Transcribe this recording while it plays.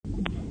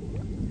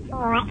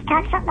Let's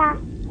talk football.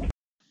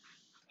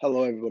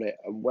 Hello everybody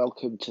and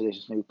welcome to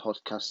this new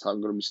podcast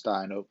I'm going to be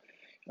starting up.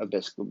 I'm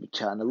basically be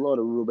chatting a lot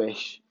of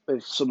rubbish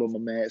with some of my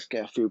mates,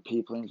 get a few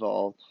people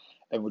involved,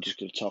 and we're just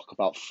going to talk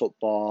about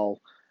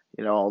football,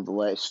 all the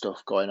latest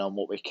stuff going on,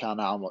 what we can,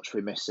 how much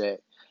we miss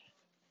it.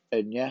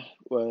 And yeah,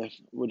 we're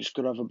just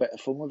going to have a bit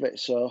of fun with it.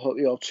 So I hope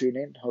you all tune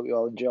in, hope you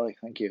all enjoy.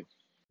 Thank you.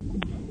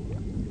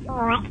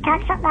 Let's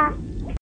talk football.